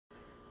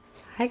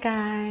Hi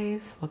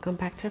guys, welcome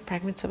back to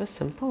Fragments of a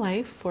Simple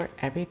Life, where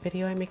every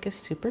video I make is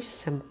super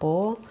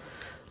simple.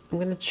 I'm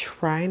gonna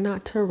try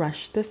not to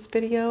rush this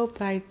video,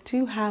 but I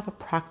do have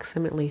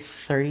approximately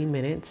 30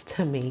 minutes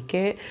to make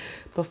it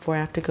before I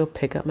have to go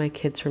pick up my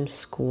kids from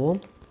school.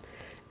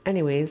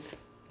 Anyways,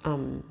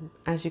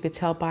 as you could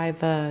tell by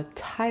the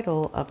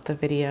title of the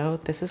video,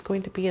 this is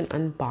going to be an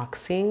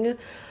unboxing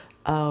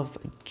of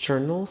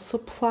journal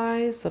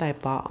supplies that I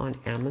bought on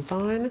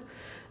Amazon.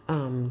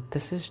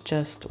 This is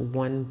just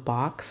one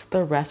box.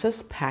 The rest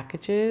is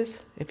packages,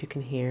 if you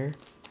can hear.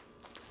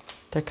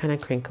 They're kind of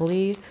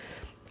crinkly.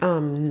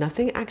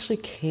 Nothing actually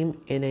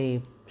came in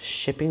a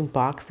shipping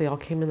box. They all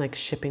came in like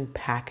shipping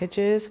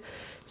packages.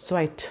 So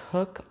I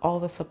took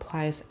all the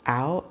supplies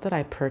out that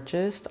I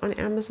purchased on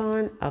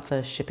Amazon of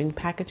the shipping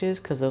packages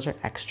because those are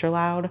extra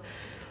loud.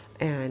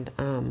 And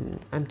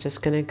I'm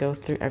just going to go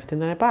through everything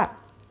that I bought.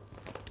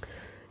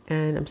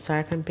 And I'm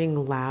sorry if I'm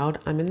being loud.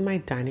 I'm in my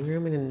dining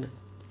room and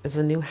it's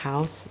a new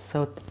house,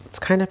 so it's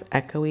kind of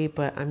echoey,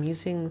 but I'm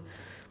using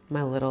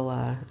my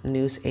little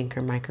news anchor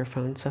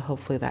microphone, so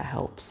hopefully that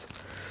helps.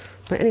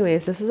 But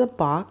anyways, this is a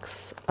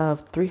box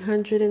of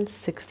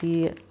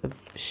 360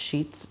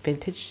 sheets,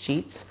 vintage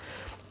sheets.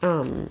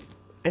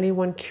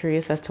 Anyone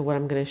curious as to what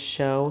I'm going to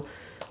show?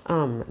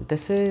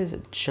 This is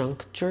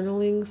junk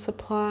journaling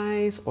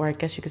supplies, or I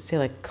guess you could say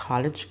like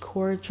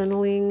cottagecore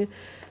journaling.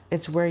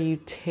 It's where you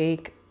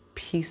take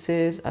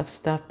pieces of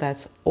stuff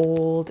that's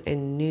old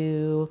and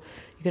new.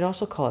 You could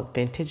also call it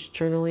vintage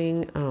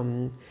journaling.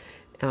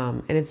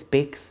 And it's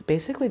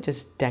basically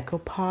just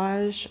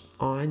decoupage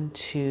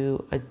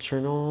onto a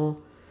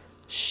journal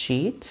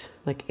sheet,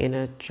 like in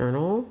a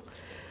journal.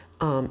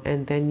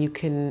 And then you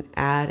can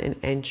add an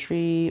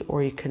entry,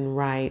 or you can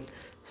write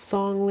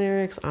song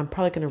lyrics. I'm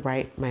probably going to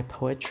write my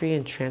poetry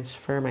and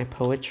transfer my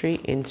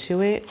poetry into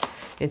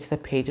the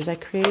pages I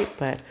create.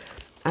 But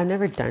I've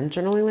never done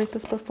journaling like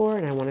this before,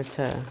 and I wanted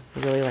to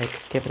really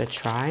like give it a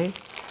try.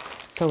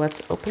 So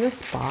let's open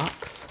this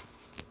box.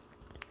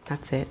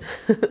 That's it.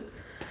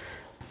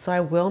 So I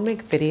will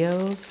make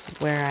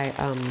videos where I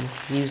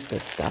use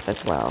this stuff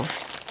as well.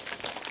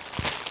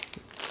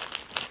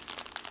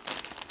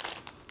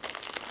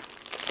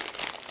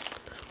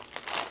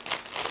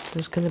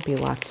 There's going to be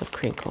lots of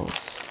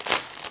crinkles.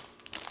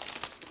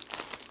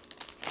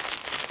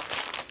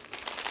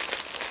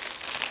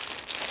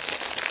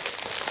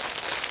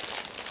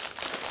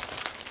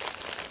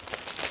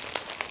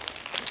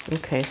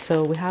 Okay,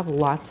 so we have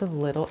lots of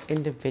little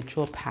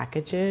individual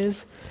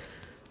packages.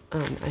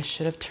 I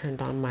should have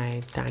turned on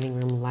my dining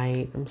room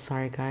light. I'm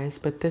sorry, guys,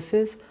 but this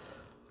is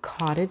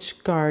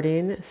Cottage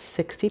Garden,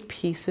 60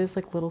 pieces,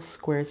 like little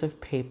squares of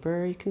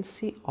paper. You can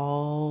see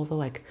all the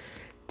like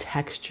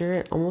texture.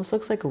 It almost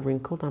looks like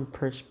wrinkled on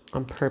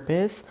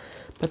purpose,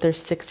 but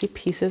there's 60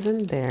 pieces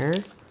in there.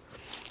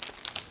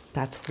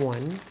 That's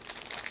one.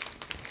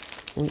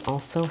 We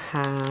also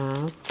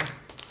have,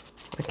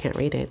 I can't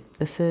read it.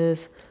 This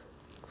is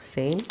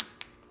same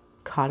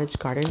Cottage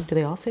Garden. Do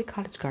they all say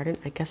Cottage Garden?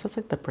 I guess that's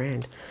like the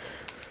brand.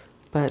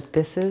 But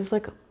this is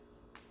like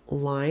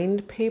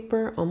lined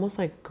paper, almost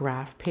like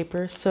graph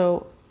paper.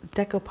 So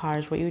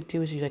decoupage, what you would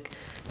do is you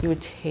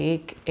would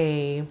take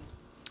a,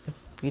 if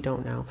you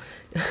don't know,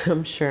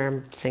 I'm sure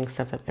I'm saying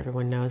stuff that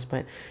everyone knows,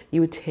 but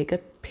you would take a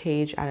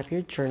page out of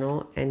your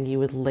journal and you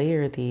would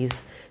layer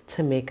these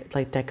to make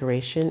like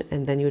decoration,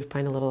 and then you would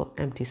find a little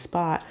empty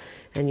spot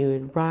and you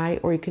would write,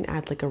 or you can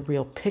add like a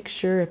real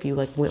picture if you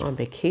like went on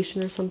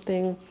vacation or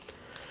something.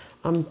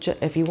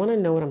 If you want to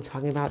know what I'm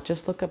talking about,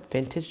 just look up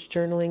vintage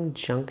journaling,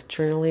 junk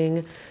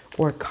journaling,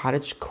 or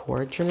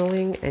cottagecore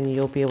journaling, and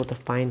you'll be able to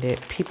find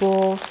it.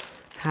 People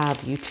have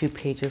YouTube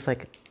pages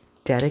like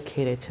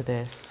dedicated to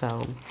this,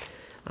 so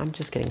I'm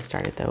just getting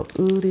started though.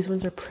 Ooh, these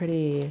ones are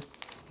pretty.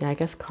 Yeah, I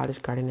guess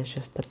Cottage Garden is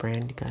just the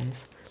brand, you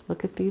guys.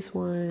 Look at these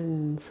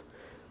ones.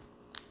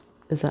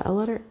 Is that a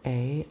letter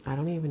A? I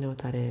don't even know what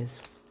that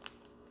is.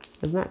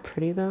 Isn't that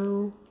pretty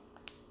though?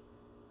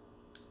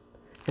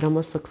 It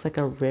almost looks like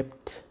a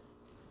ripped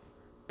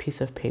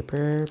piece of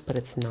paper, but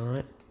it's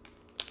not.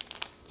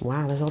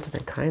 Wow, there's all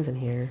different kinds in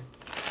here.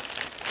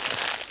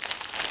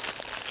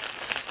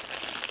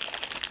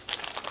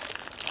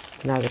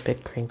 Not a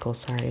big crinkle,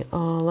 sorry.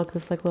 Oh, look,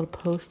 this like little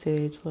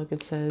postage. Look,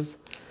 it says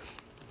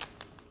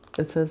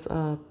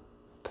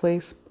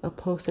place a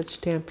postage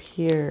stamp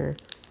here.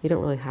 You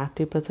don't really have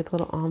to, but it's like a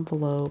little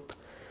envelope.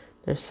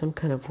 There's some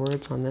kind of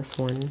words on this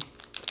one.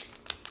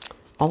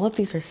 All of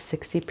these are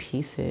 60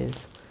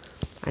 pieces.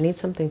 I need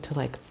something to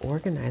like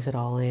organize it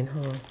all in,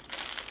 huh?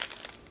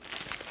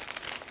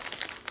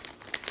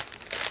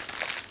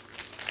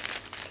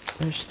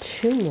 There's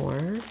two more.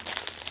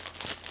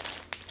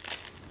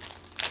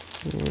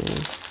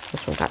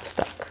 This one got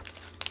stuck.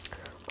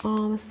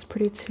 Oh, this is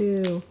pretty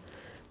too.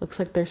 Looks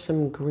like there's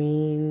some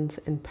greens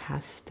and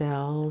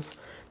pastels.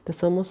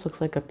 This almost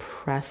looks like a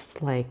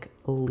pressed like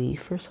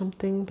leaf or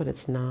something, but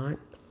it's not.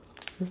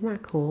 Isn't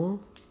that cool?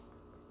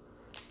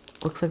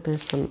 Looks like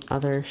there's some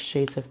other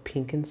shades of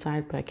pink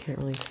inside, but I can't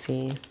really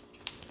see.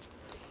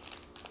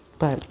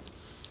 But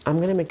I'm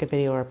gonna make a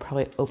video where I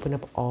probably open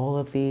up all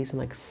of these and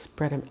like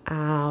spread them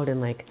out and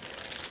like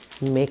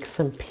make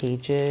some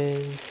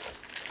pages.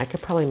 I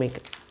could probably make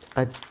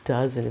a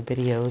dozen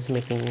videos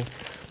making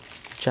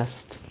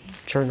just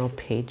journal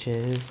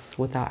pages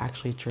without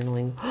actually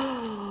journaling.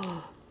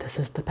 This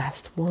is the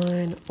best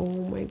one.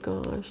 Oh my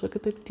gosh, look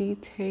at the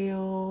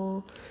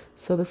detail.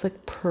 So this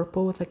like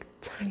purple with like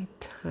tiny,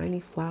 tiny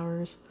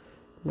flowers.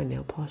 My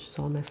nail polish is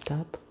all messed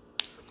up.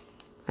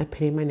 I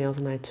painted my nails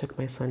and I took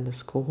my son to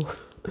school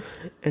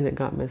and it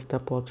got messed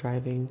up while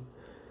driving.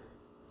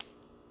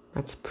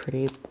 That's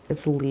pretty.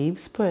 It's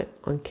leaves, but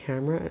on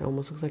camera it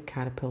almost looks like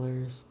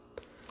caterpillars.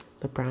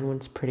 The brown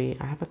one's pretty.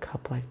 I have a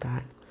cup like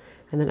that.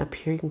 And then up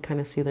here you can kind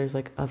of see there's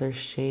like other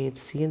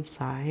shades. See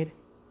inside?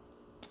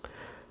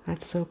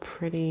 That's so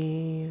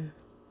pretty.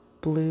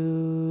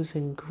 Blues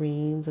and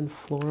greens and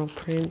floral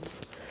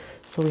prints.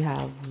 So we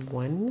have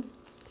 1,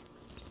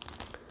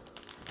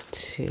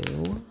 2,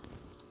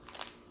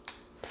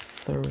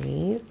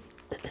 3,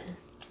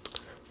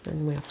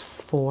 and we have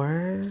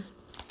 4,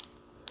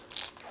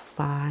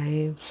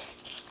 5,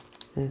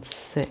 and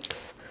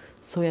 6.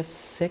 So we have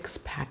 6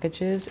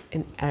 packages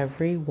and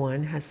every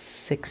one has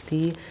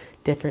 60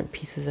 different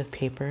pieces of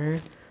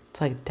paper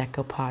to like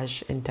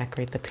decoupage and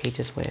decorate the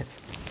pages with.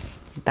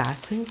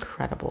 That's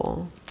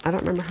incredible. I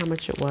don't remember how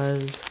much it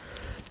was,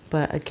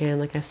 but again,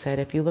 like I said,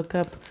 if you look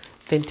up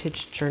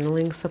vintage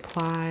journaling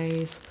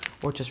supplies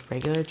or just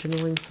regular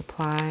journaling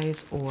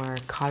supplies or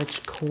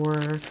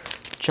cottagecore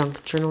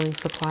junk journaling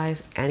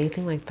supplies,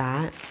 anything like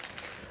that,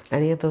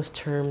 any of those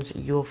terms,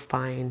 you'll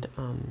find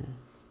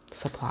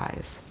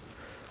supplies.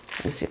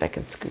 Let me see if I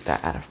can scoot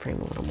that out of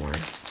frame a little more.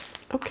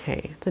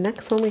 Okay, the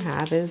next one we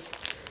have is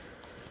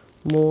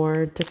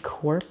more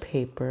decor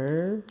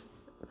paper.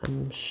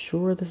 I'm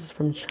sure this is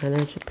from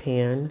China,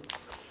 Japan.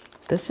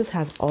 This just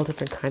has all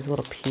different kinds of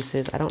little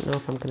pieces. I don't know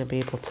if I'm going to be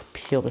able to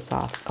peel this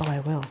off. Oh, I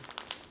will.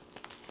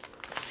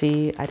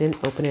 See, I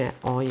didn't open it at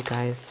all, you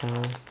guys, so.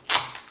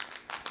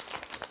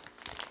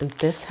 And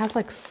this has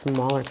like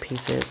smaller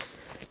pieces.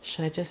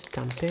 Should I just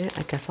dump it?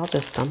 I guess I'll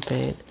just dump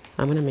it.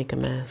 I'm going to make a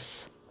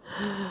mess.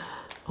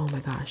 Oh my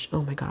gosh,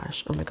 oh my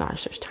gosh, oh my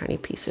gosh, there's tiny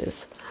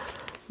pieces.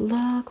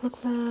 Look,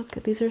 look, look.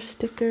 These are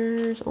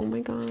stickers. Oh my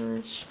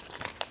gosh.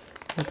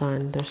 Hold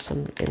on, there's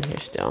some in here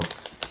still.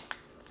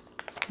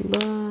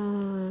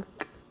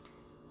 Look.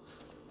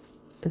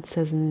 It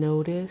says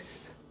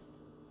notice.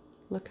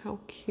 Look how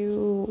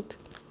cute.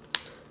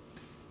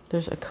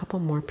 There's a couple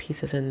more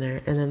pieces in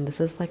there. And then this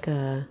is like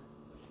a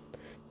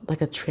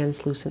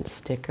translucent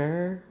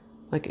sticker.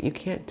 Like you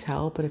can't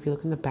tell, but if you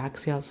look in the back,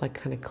 see how it's like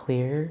kind of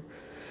clear?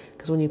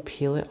 Because when you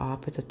peel it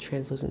off, it's a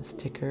translucent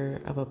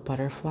sticker of a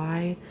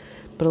butterfly,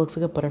 but it looks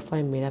like a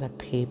butterfly made out of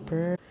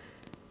paper.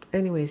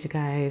 Anyways, you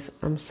guys,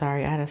 I'm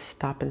sorry I had to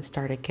stop and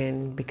start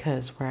again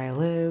because where I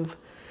live,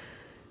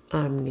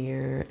 I'm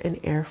near an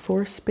Air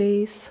Force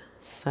base,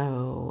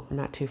 so I'm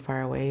not too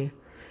far away.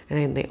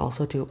 And they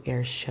also do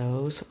air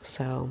shows,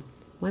 so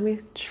let me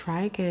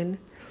try again.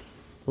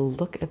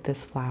 Look at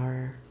this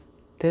flower.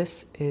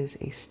 This is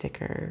a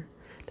sticker.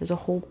 There's a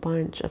whole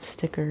bunch of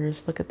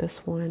stickers. Look at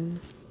this one.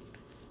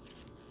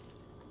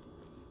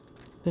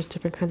 There's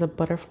different kinds of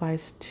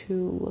butterflies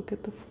too. Look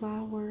at the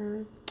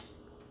flower.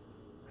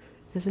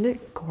 Isn't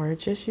it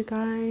gorgeous, you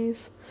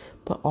guys?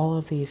 But all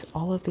of these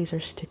are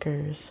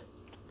stickers.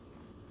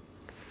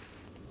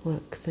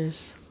 Look,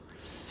 there's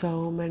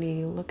so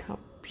many. Look how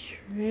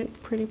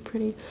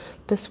pretty.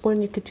 This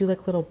one you could do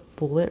like little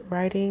bullet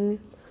writing.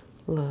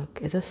 Look,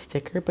 it's a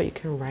sticker, but you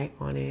can write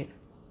on it.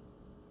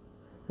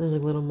 There's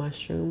like little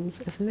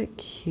mushrooms. Isn't it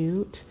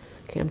cute?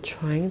 Okay, I'm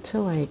trying to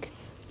like,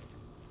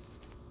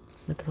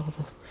 look at all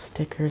the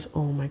stickers.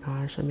 Oh my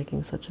gosh, I'm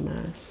making such a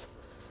mess.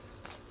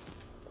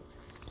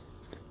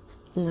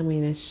 I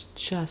mean, it's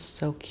just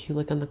so cute,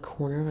 like on the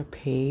corner of a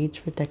page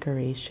for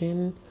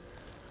decoration.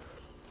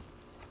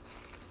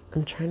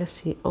 I'm trying to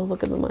see. Oh,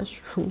 look at the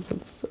mushrooms.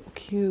 It's so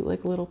cute,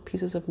 like little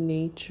pieces of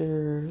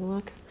nature.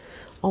 Look,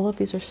 all of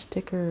these are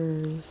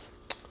stickers.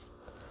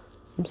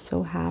 I'm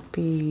so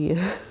happy.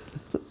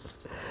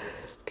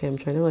 Okay, I'm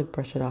trying to like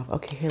brush it off.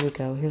 Okay, here we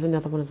go. Here's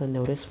another one of the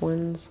notice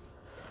ones.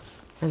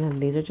 And then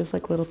these are just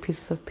like little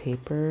pieces of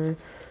paper.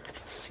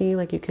 See,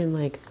 like you can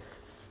like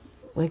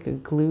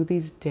glue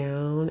these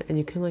down and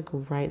you can like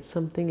write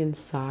something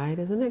inside.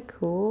 Isn't it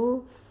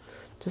cool?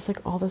 Just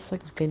like all this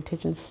like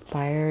vintage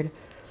inspired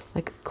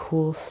like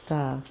cool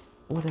stuff.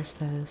 What is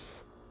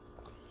this?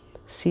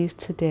 Seize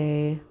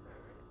today,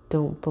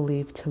 don't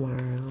believe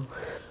tomorrow.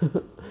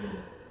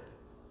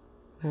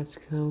 That's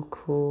so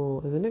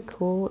cool. Isn't it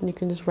cool? And you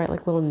can just write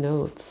like little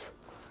notes.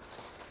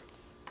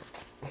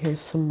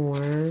 Here's some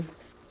more.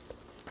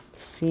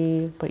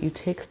 See, but you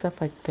take stuff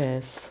like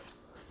this.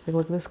 Like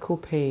look at this cool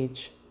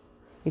page.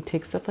 You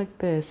take stuff like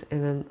this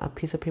and then a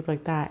piece of paper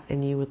like that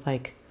and you would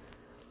like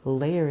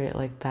layer it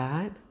like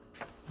that,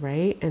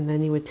 right? And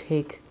then you would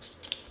take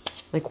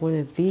like one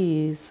of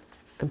these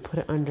and put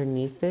it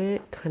underneath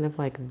it, kind of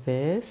like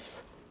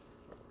this.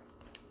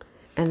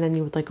 And then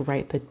you would like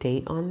write the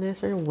date on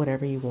this or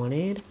whatever you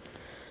wanted.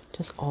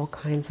 Just all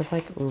kinds of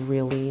like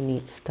really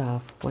neat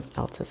stuff. What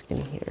else is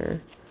in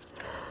here?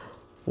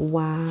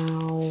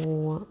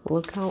 Wow,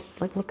 look how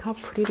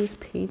pretty these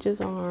pages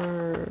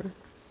are.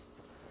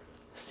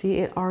 See,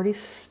 it already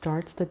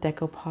starts the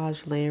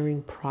decoupage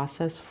layering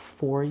process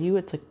for you.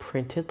 It's like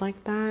printed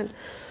like that.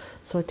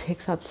 So it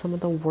takes out some of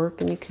the work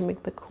and you can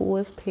make the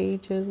coolest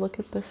pages. Look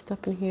at this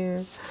stuff in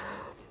here.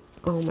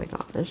 Oh my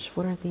gosh,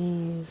 what are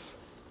these?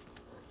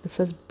 It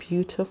says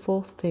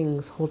beautiful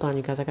things. Hold on,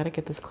 you guys, I gotta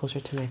get this closer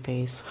to my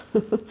face.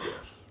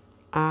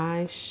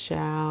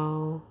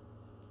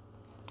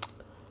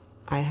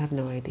 I have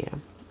no idea.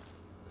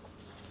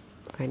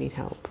 I need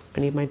help.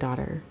 I need my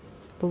daughter.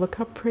 But look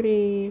how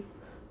pretty.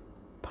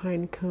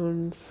 Pine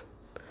cones.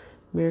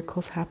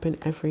 Miracles happen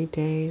every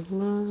day.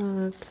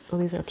 Look. Oh,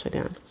 these are upside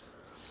down.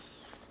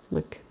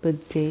 Look, the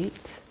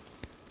date.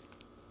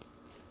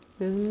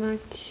 Isn't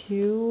that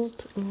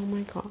cute? Oh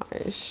my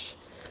gosh.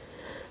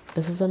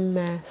 This is a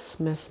mess.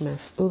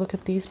 Oh, look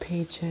at these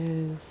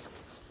pages.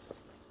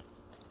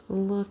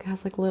 Look, it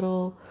has like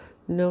little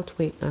notes.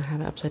 Wait, I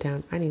have it upside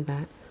down. I need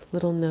that.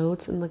 Little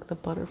notes and like the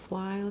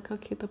butterfly. Look how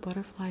cute the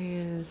butterfly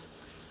is.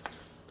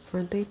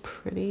 Aren't they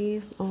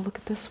pretty? Oh, look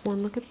at this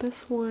one. Look at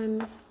this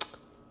one.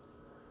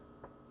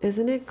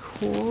 Isn't it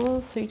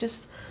cool? So you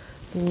just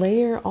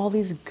layer all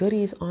these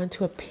goodies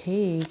onto a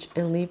page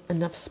and leave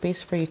enough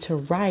space for you to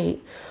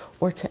write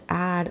or to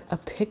add a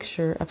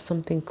picture of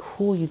something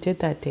cool you did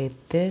that day.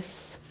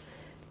 This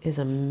is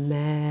a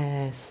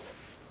mess.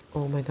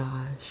 Oh my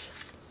gosh.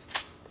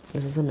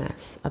 This is a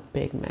mess. A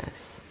big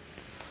mess.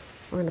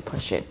 We're gonna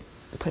push it.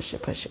 Push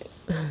it.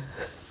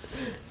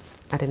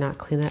 I did not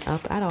clean that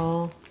up at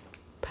all.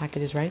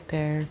 Package is right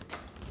there.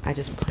 I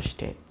just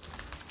pushed it.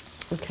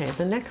 Okay,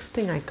 the next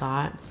thing I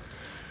got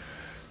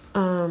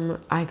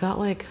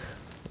like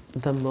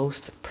the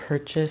most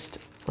purchased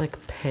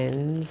like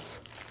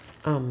pens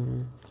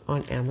on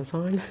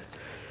Amazon.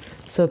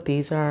 So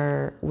these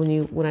are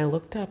when I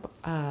looked up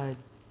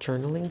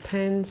journaling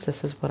pens,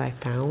 this is what I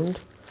found.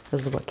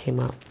 This is what came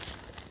up.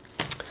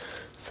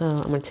 So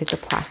I'm gonna take the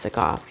plastic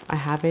off. I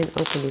haven't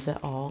opened these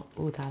at all.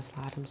 Ooh, that's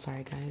loud. I'm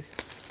sorry, guys.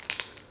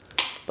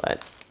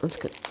 But let's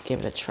give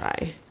it a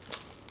try.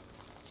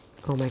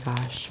 Oh my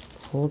gosh.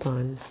 Hold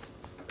on.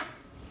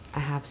 I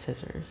have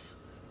scissors.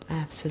 I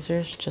have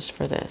scissors just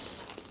for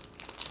this.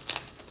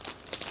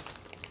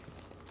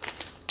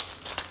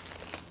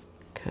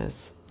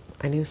 Because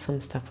I knew some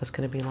stuff was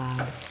going to be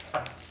loud.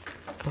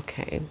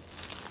 Okay.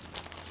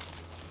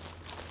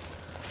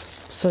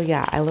 So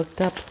yeah, I looked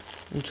up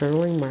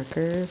journaling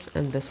markers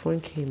and this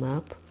one came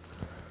up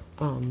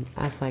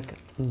as like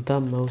the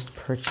most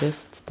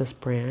purchased. This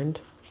brand,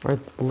 or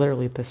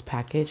literally this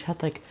package,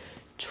 had like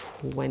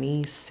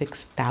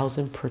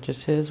 26,000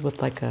 purchases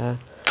with like a,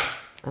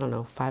 I don't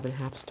know,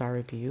 5.5 star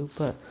review.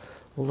 But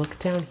look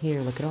down here,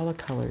 look at all the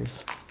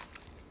colors.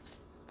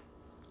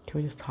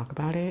 Can we just talk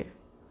about it?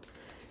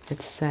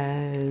 It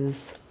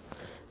says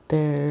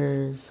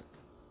there's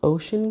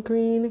ocean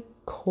green,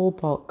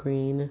 cobalt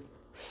green,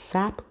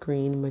 sap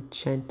green,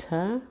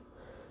 magenta,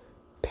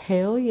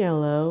 pale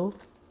yellow,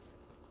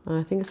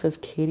 I think it says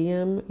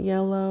cadmium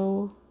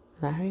yellow.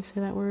 Is that how you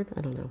say that word?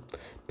 I don't know.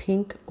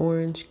 Pink,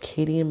 orange,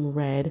 cadmium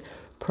red,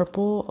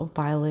 purple,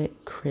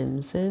 violet,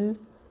 crimson.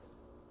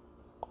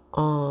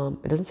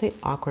 It doesn't say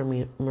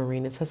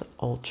aquamarine, it says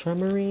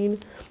ultramarine.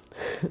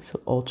 So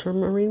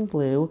ultramarine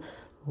blue,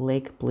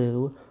 lake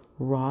blue,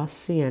 raw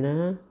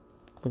sienna,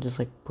 which is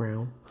like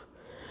brown,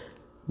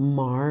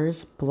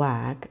 Mars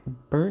black,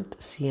 burnt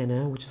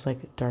sienna, which is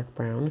like dark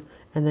brown,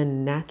 and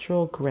then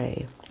natural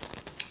gray.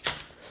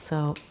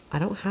 So I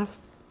don't have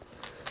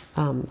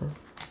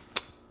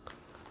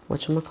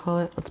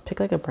whatchamacallit. Let's pick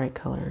like a bright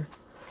color.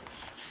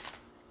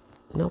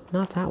 Nope,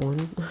 not that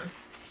one.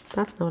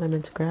 That's not what I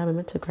meant to grab. I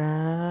meant to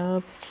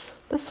grab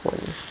this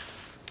one.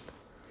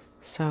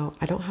 So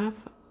I don't have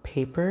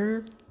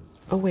paper.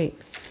 Oh wait,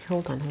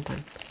 hold on.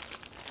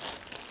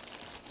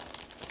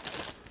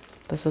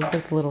 This is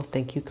like the little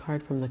thank you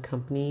card from the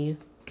company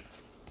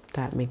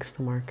that makes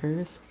the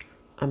markers.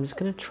 I'm just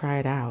gonna try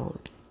it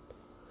out.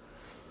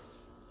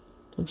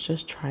 Let's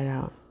just try it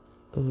out.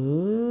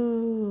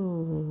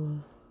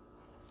 Ooh.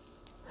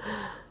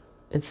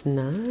 It's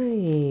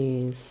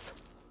nice.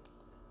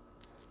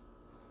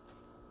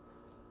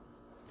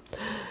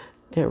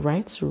 It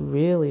writes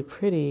really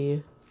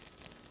pretty.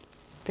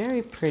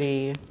 Very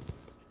pretty.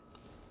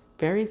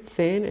 Very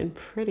thin and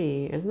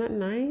pretty. Isn't that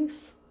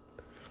nice?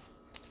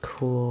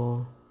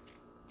 Cool.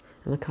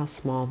 And look how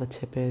small the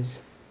tip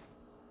is.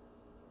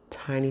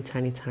 Tiny,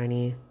 tiny,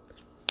 tiny.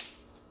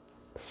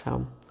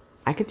 So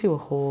I could do a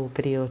whole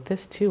video with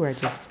this too, where I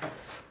just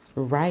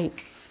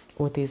write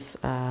with these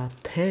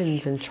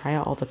pens and try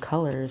out all the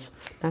colors.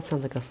 That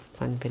sounds like a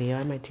fun video.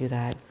 I might do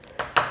that.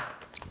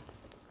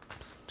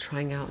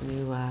 Trying out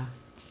new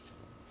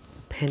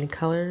pen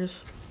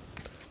colors.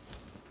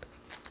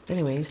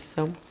 Anyways,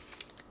 so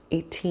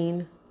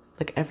 18,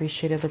 like every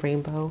shade of the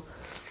rainbow.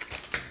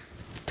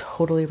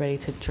 Totally ready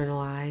to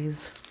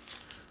journalize.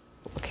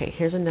 Okay,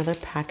 here's another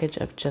package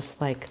of just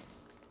like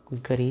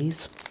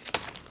goodies.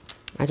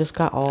 I just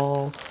got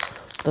all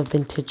the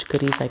vintage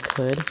goodies I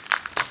could.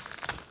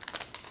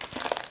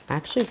 I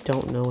actually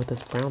don't know what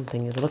this brown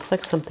thing is. It looks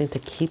like something to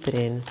keep it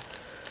in.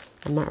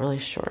 I'm not really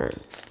sure.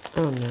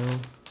 Oh no.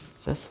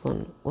 This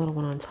little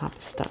one on top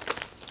is stuck.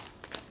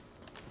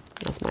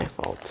 That's my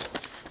fault.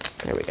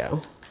 There we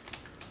go.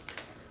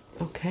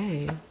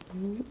 Okay.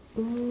 Ooh,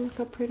 look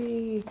how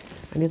pretty.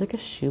 I need like a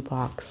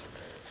shoebox.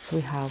 So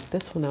we have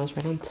this one that was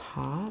right on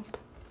top.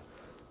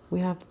 We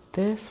have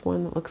this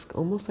one that looks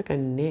almost like a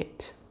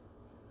knit.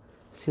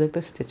 See like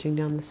the stitching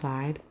down the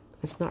side?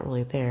 It's not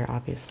really there,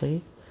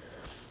 obviously.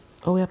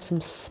 Oh, we have some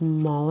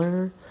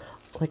smaller,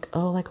 like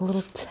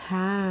little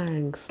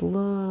tags.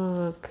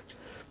 Look.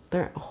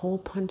 They're hole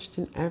punched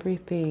in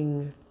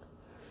everything.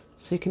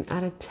 So you can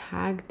add a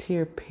tag to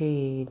your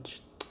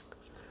page.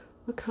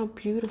 Look how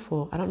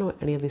beautiful. I don't know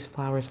what any of these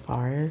flowers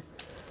are.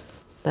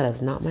 That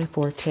is not my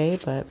forte,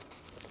 but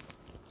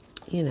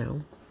you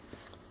know.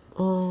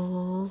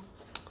 Oh,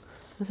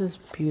 this is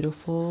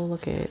beautiful.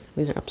 Look at it.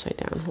 These are upside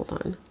down. Hold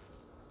on.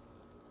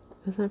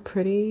 Isn't that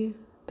pretty?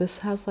 This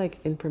has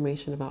like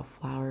information about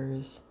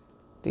flowers.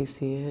 Do you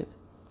see it?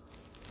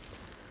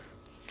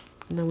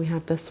 And then we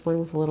have this one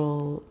with a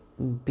little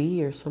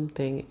bee or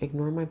something.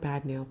 Ignore my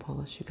bad nail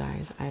polish, you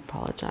guys. I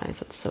apologize.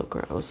 It's so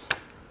gross.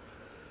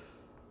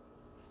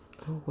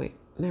 Oh, wait.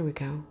 There we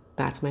go.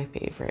 That's my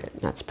favorite.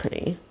 That's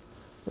pretty.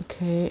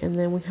 Okay, and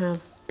then we have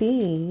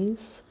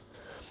these,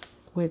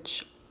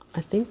 which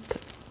I think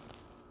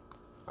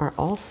are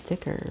all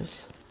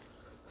stickers.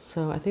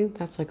 So I think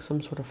that's like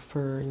some sort of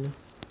fern.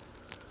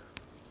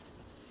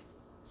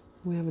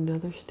 We have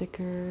another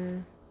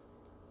sticker.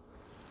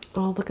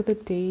 Oh, look at the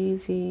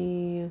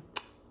daisy.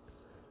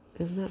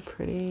 Isn't that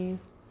pretty?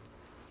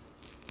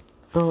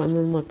 Oh, and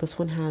then look, this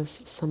one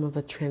has some of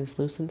the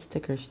translucent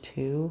stickers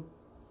too.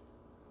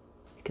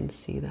 You can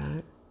see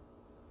that.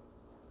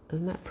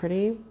 Isn't that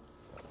pretty?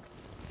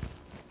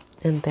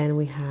 And then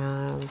we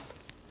have,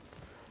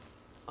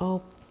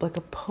 oh, like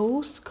a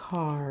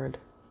postcard.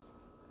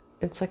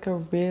 It's like a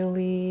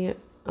really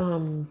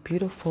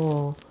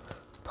beautiful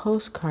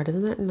postcard.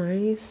 Isn't that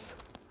nice?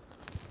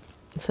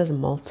 It says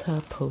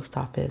Malta Post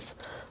Office.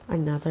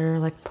 Another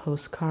like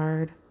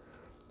postcard.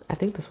 I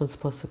think this one's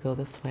supposed to go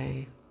this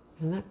way.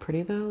 Isn't that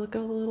pretty though? Look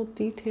at all the little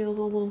details,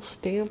 all the little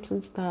stamps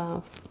and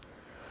stuff.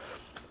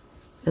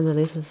 And then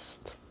this is,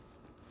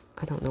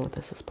 I don't know what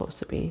this is supposed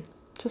to be.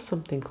 Just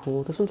something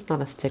cool. This one's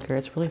not a sticker.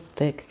 It's really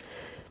thick.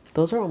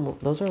 Those are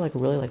like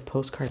really like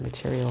postcard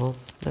material.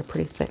 They're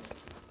pretty thick.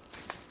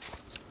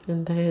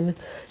 And then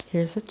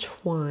here's a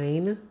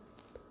twine.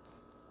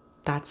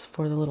 That's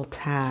for the little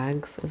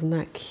tags. Isn't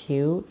that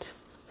cute?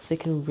 So you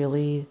can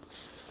really,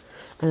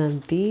 and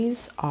then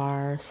these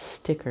are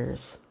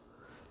stickers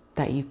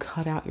that you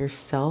cut out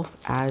yourself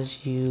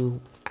as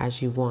you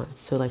want.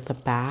 So like the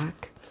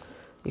back,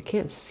 you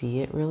can't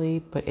see it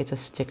really, but it's a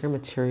sticker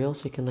material,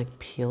 so you can like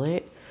peel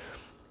it,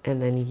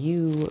 and then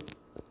you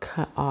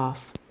cut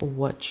off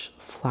which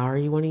flower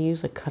you want to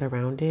use, like cut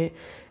around it,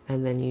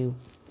 and then you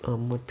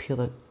would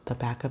peel the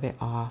back of it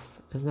off.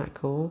 Isn't that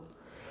cool?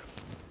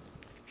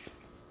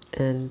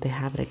 And they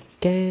have it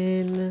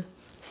again,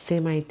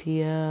 same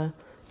idea,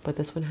 but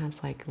this one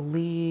has like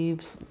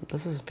leaves.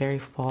 This is very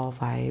fall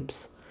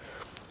vibes.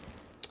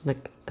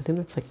 Like, I think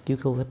that's like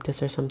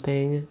eucalyptus or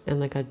something, and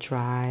like a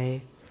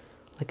dry,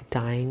 like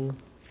dying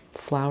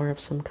flower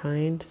of some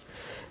kind.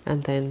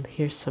 And then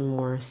here's some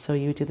more. So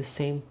you do the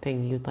same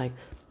thing. You'd like,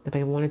 if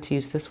I wanted to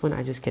use this one,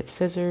 I just get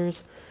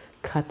scissors,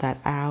 cut that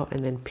out,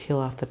 and then peel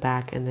off the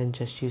back, and then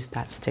just use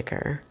that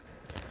sticker.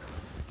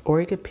 Or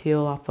you could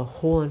peel off the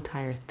whole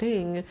entire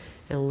thing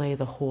and lay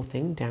the whole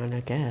thing down,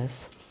 I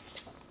guess.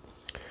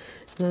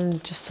 And then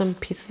just some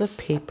pieces of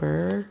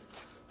paper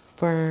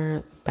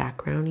for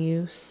background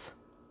use.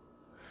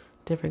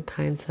 Different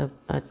kinds of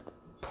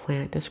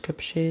plant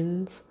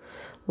descriptions.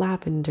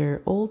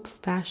 Lavender,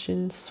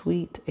 old-fashioned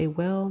sweet, a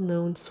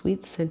well-known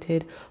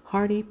sweet-scented,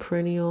 hardy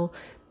perennial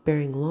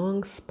bearing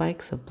long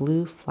spikes of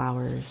blue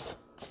flowers.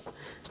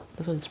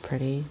 This one's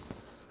pretty.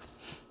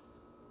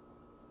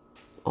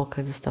 All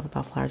kinds of stuff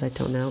about flowers I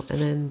don't know. And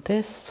then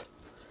this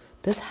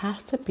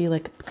has to be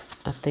like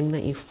a thing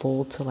that you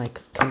fold to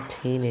like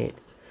contain it.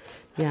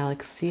 Yeah,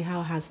 like see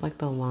how it has like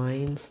the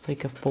lines, so you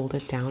can fold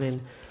it down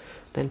and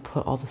then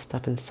put all the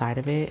stuff inside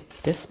of it.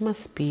 This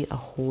must be a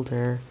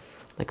holder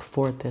like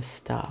for this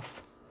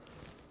stuff.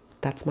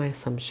 That's my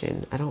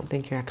assumption. I don't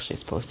think you're actually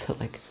supposed to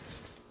like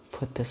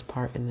put this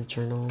part in the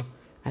journal.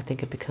 I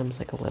think it becomes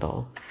like a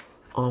little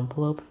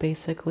envelope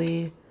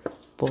basically.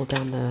 Fold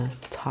down the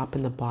top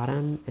and the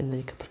bottom, and then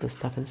you can put the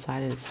stuff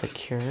inside and it's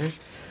secure.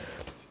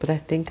 But I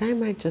think I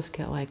might just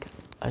get like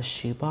a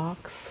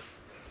shoebox.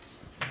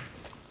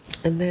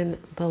 And then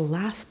the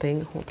last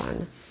thing, hold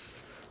on.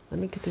 Let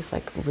me get this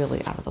like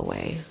really out of the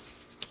way,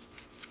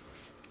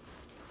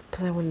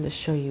 because I wanted to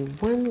show you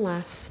one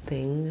last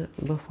thing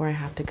before I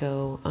have to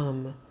go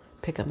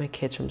pick up my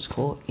kids from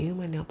school. Ew,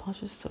 my nail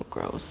polish is so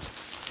gross.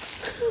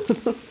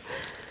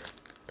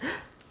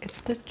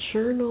 It's the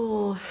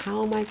journal.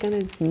 How am I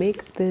gonna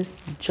make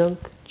this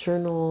junk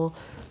journal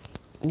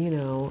you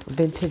know,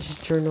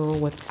 vintage journal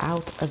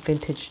without a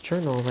vintage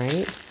journal,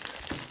 right?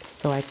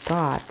 So I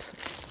got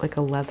like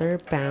a leather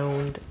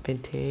bound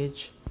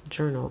vintage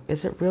journal.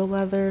 Is it real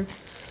leather?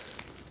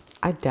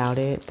 I doubt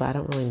it, but I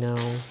don't really know.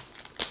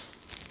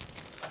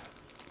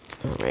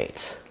 All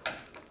right.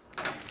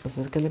 This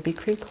is going to be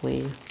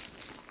crinkly.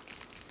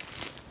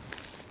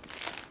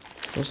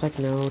 There's like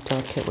no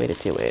delicate way to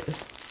do it.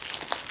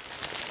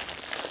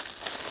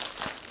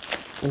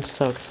 I'm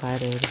so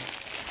excited.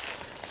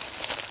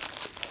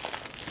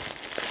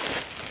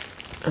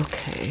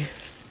 Okay.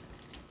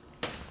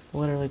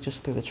 Literally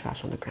just threw the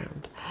trash on the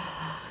ground.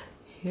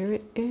 Here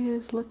it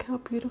is. Look how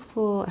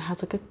beautiful. It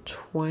has like a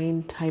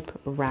twine type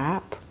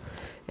wrap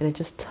and it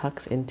just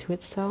tucks into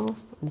itself.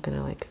 I'm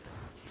gonna like,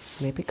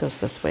 maybe it goes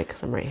this way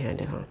because I'm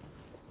right-handed, huh?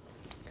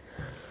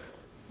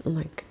 And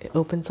like it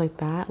opens like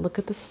that. Look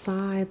at the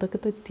side. Look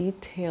at the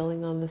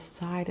detailing on the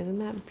side. Isn't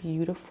that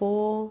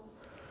beautiful?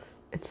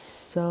 It's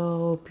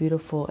so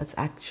beautiful. It's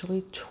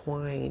actually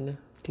twine.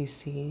 Do you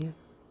see?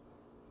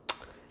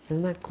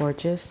 Isn't that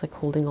gorgeous? Like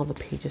holding all the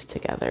pages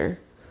together.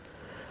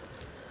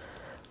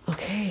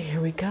 Okay, here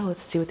we go.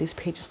 Let's see what these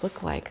pages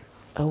look like.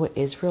 Oh, it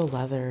is real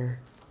leather.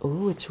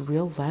 Oh, it's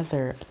real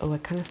leather. Oh, I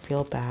kind of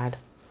feel bad.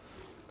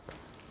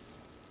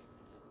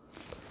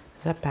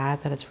 Is that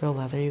bad that it's real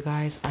leather, you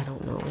guys? I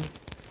don't know.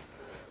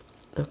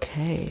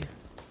 Okay.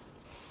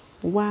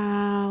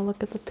 Wow,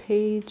 look at the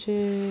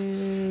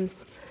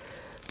pages.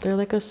 They're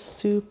like a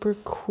super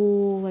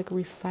cool, like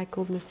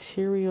recycled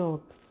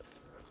material.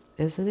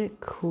 Isn't it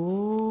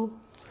cool?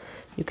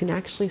 You can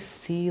actually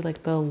see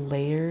like the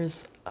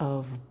layers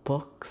of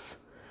books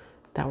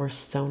that were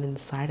sewn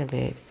inside of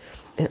it.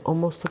 It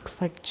almost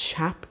looks like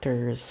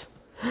chapters.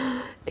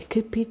 It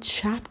could be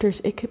chapters.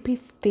 It could be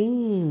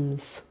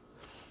themes.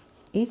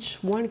 Each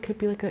one could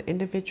be like an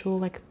individual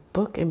like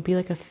book and be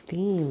like a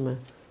theme.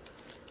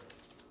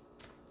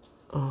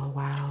 Oh,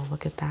 wow.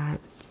 Look at that.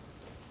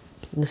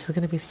 This is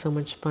going to be so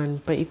much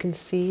fun. But you can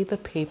see the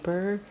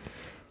paper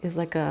is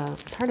like a,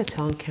 it's hard to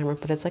tell on camera,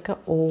 but it's like an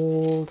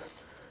old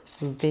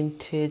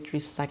vintage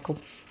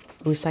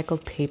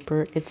recycled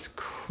paper. It's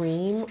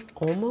cream,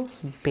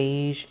 almost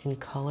beige in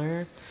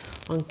color.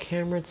 On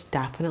camera, it's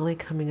definitely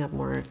coming up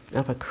more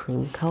of a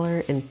cream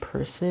color. In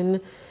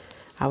person,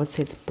 I would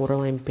say it's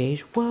borderline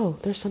beige. Whoa,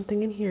 there's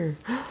something in here.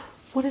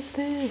 What is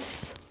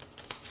this?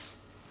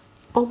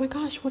 Oh my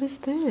gosh, what is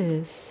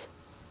this?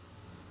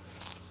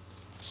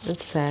 It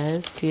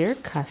says, "Dear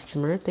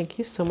customer, thank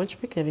you so much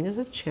for giving us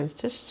a chance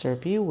to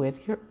serve you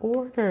with your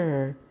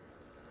order."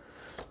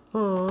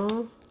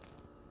 Aww.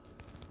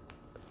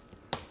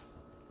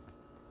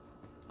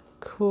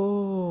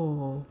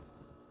 Cool.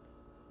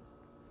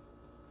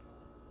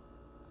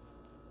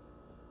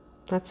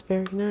 That's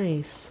very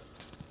nice.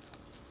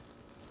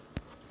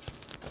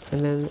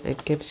 And then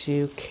it gives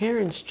you care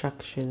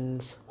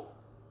instructions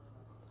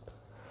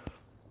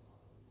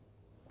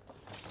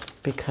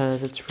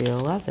because it's real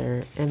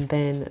leather. And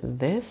then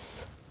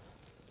this,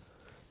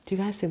 do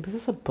you guys think this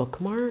is a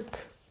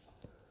bookmark?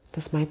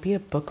 This might be a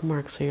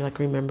bookmark so you like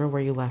remember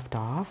where you left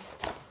off,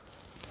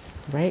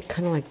 right?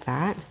 Kind of like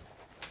that.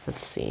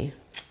 Let's see.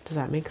 Does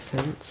that make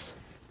sense?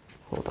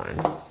 Hold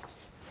on.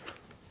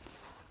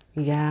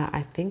 Yeah,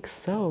 I think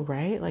so,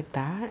 right? Like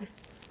that?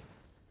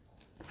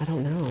 I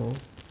don't know.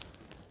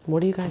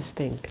 What do you guys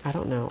think? I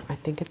don't know. I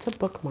think it's a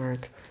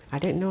bookmark. I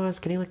didn't know I was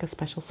getting like a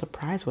special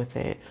surprise with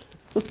it.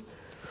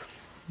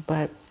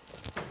 But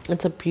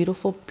it's a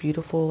beautiful,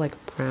 beautiful like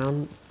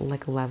brown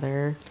like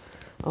leather.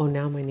 Oh,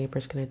 now my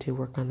neighbor's gonna do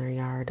work on their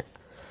yard.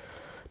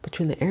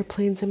 Between the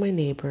airplanes and my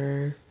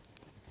neighbor.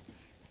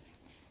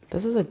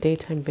 This is a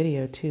daytime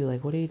video too.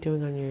 Like, what are you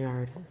doing on your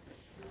yard?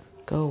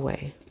 Go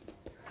away.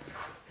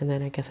 And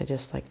then I guess I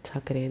just like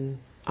tuck it in.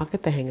 I'll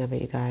get the hang of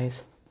it, you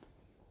guys.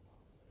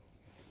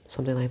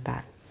 Something like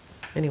that.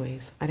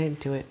 Anyways, I didn't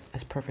do it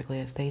as perfectly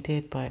as they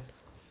did, but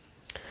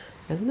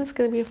isn't this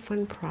going to be a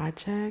fun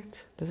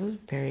project? This is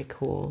very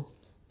cool.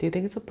 Do you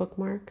think it's a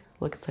bookmark?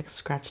 Look, it's like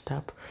scratched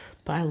up,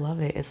 but I love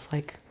it. It's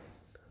like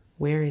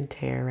wear and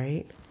tear,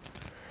 right?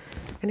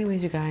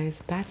 Anyways, you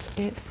guys, that's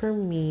it for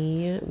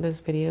me. This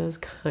video is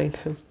kind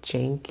of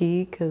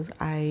janky because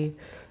I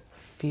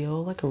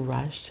feel like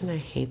rushed and I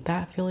hate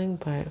that feeling,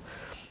 but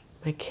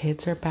my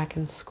kids are back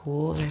in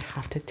school and I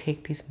have to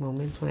take these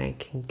moments when I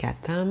can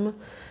get them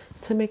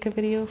to make a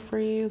video for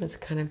you. That's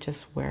kind of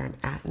just where I'm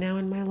at now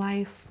in my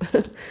life.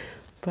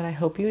 But I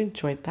hope you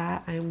enjoyed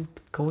that. I'm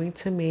going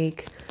to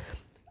make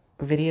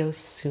videos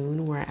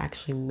soon where I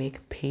actually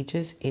make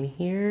pages in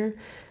here.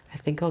 I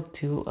think I'll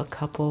do a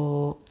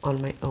couple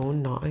on my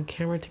own, not on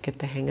camera, to get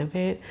the hang of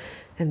it.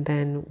 And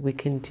then we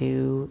can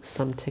do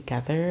some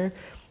together.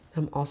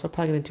 I'm also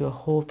probably going to do a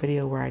whole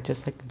video where I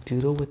just like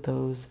doodle with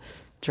those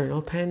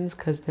journal pens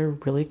because they're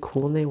really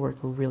cool and they work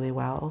really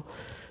well.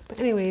 But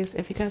anyways,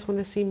 if you guys want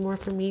to see more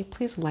from me,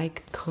 please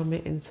like,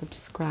 comment, and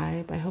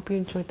subscribe. I hope you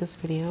enjoyed this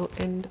video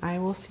and I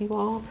will see you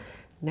all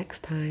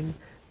next time.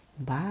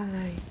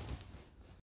 Bye.